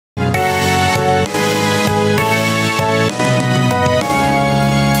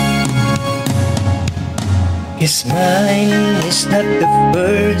His mind is not the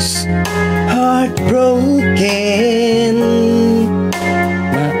first heartbroken.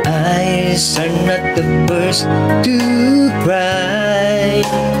 My eyes are not the first to cry.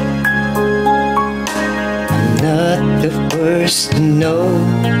 I'm not the first to know.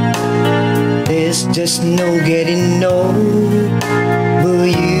 There's just no getting over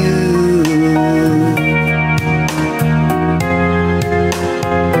you.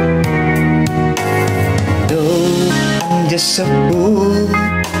 Just a fool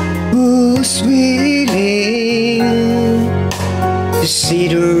who's willing to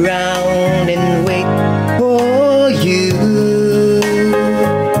sit around and wait for you.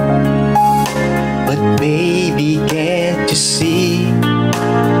 But baby, can't you see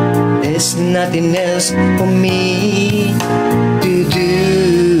there's nothing else for me to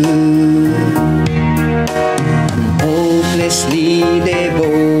do? I'm hopelessly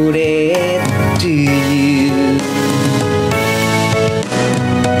devoted to you.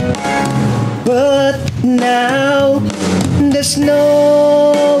 But now there's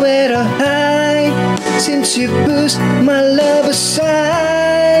nowhere to hide. Since you pushed my love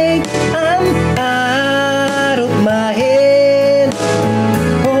aside, I'm out of my head,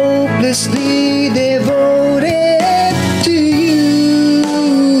 hopelessly devoted to you.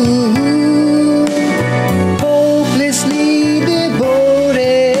 Hopelessly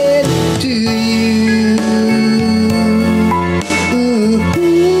devoted to you.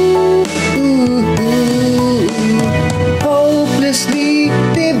 Hopelessly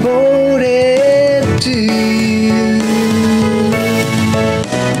devoted to you.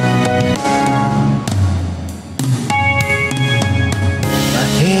 My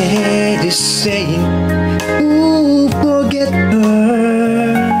head is saying, ooh, forget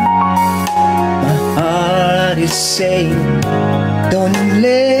her. My heart is saying, don't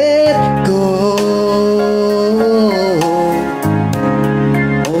let go.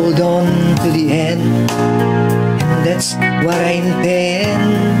 Hold on to the end. That's what I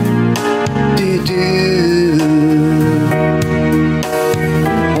intend to do.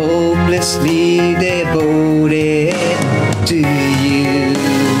 Hopelessly devoted to you.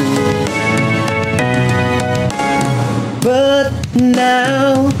 But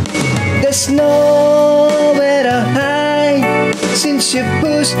now there's nowhere to hide. Since you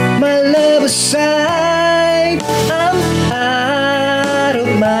pushed my love aside,